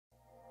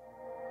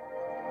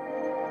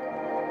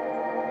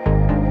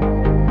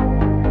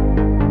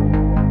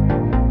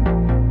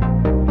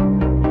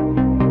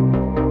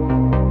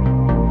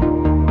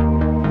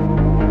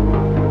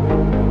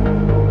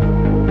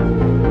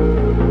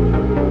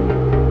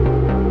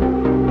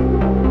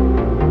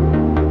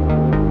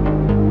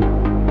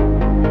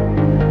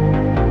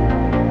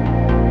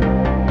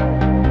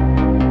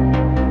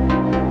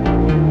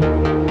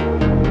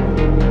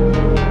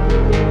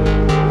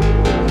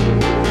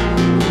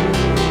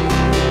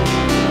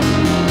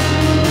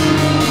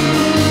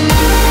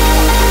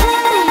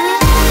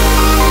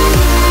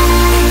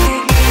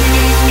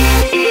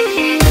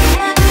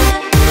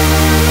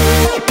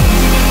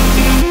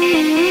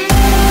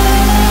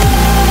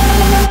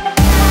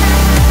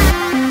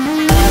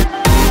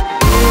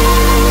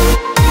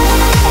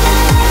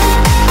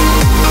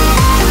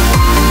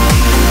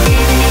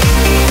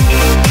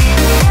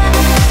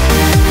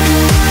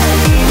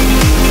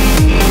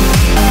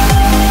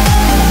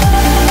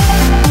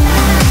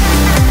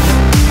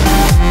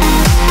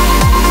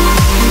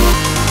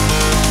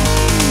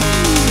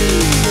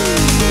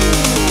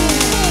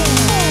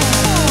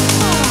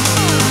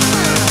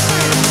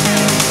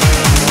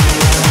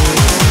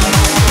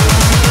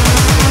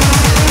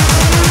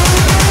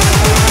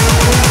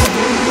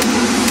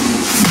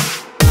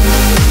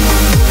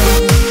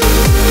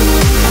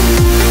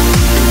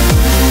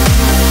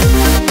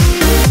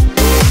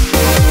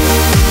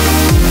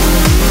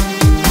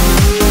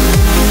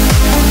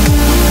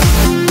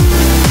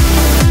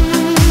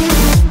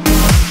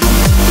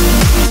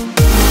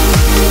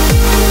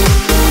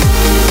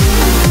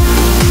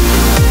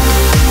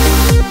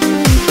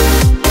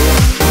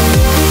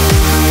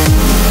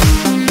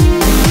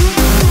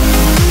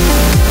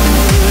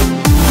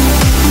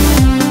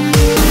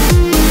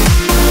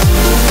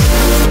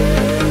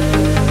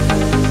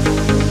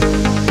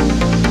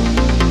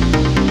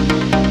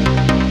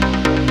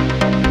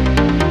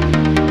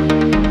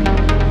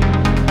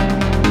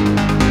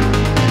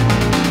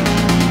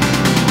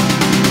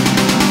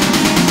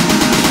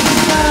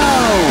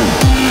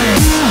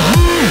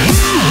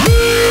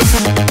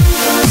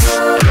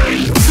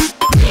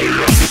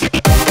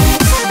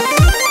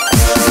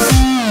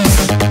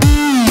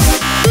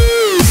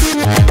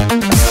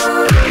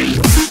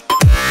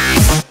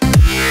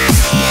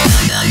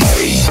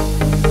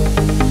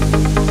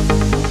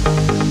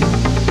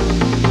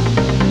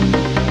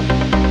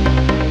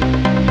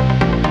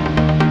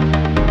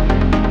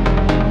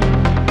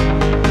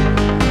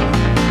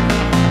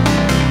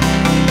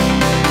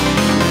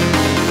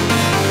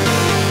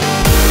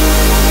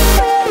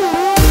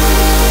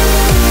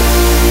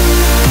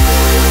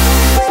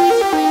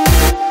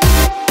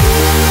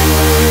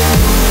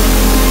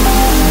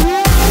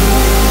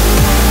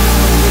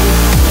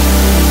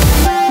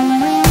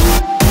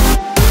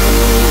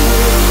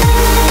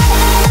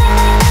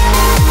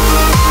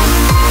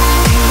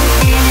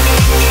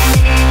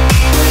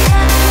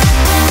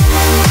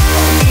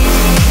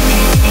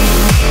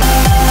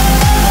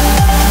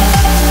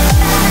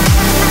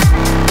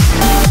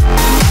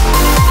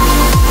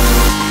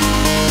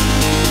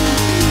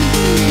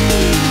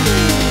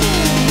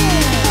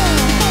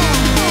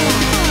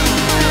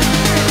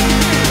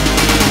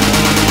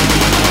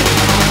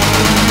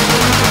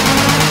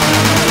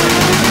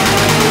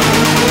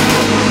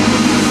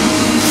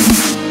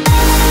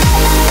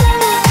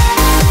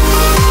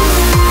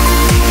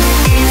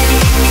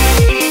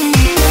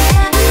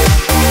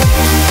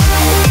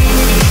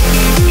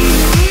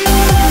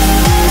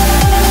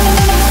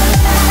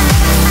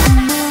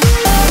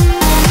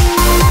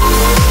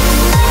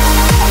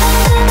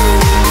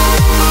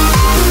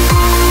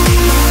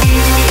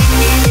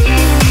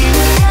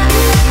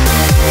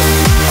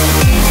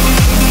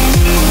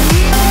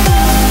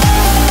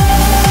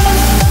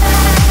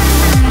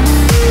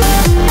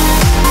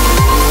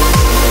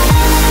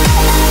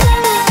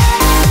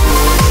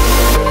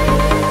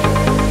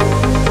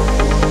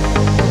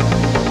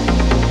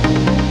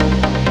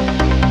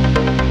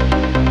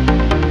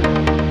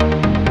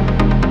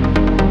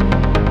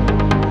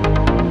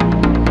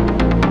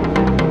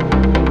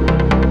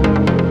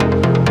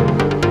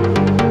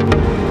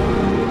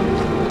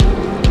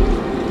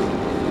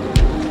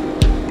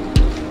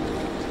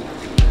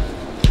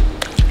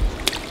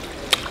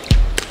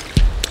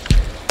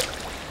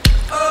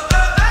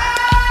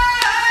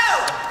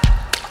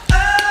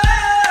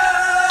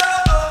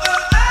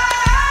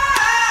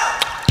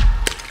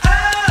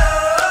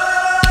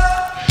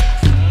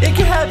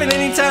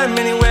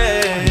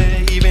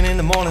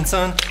morning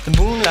sun, the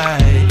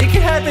moonlight. It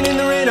could happen in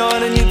the rain or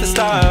underneath the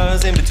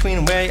stars, in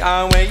between where you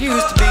are and where you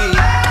used to be.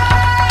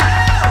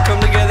 Come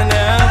together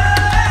now.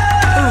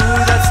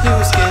 Ooh, that's new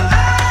skin.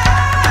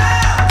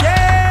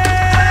 Yeah,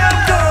 I'm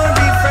gonna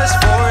be fresh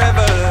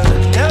forever.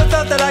 Never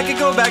thought that I could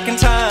go back in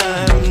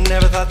time.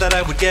 Never thought that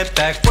I would get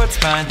back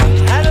what's mine.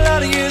 Had a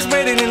lot of years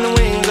waiting in the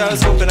wings. I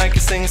was hoping I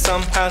could sing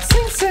somehow,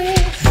 sing,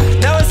 sing.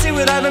 Now I see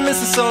what I've been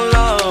missing so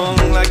long,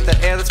 like the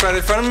air that's right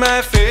in front of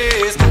my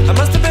face. I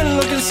must have been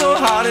looking so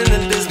hard in the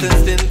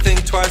distance, didn't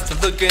think twice to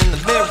look in the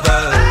mirror.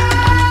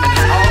 And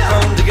it's all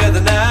come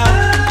together now.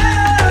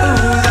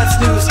 Ooh, that's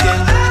new skin.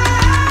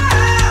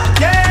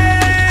 Yeah,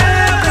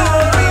 I'm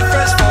gonna be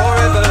fresh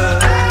forever.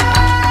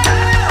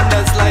 And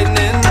that's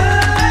lightning.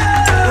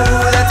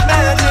 Ooh, that's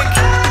magic.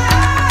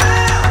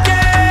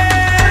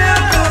 Yeah,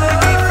 I'm gonna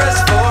be fresh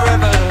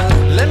forever.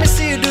 Let me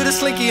see you do the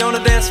slinky on the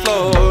dance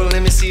floor.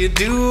 Let me see you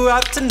do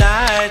out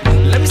tonight.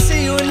 Let me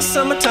see you in the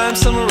summertime,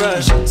 summer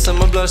rush,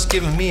 summer blush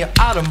giving me an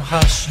autumn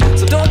hush.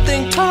 So don't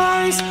think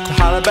twice to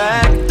holler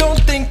back. Don't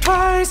think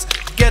twice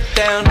to get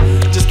down.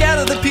 Just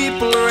gather the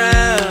people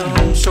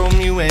around. Show 'em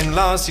you ain't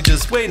lost, you're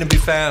just waiting to be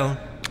found.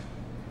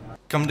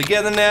 Come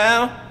together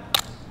now.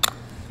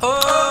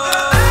 Oh.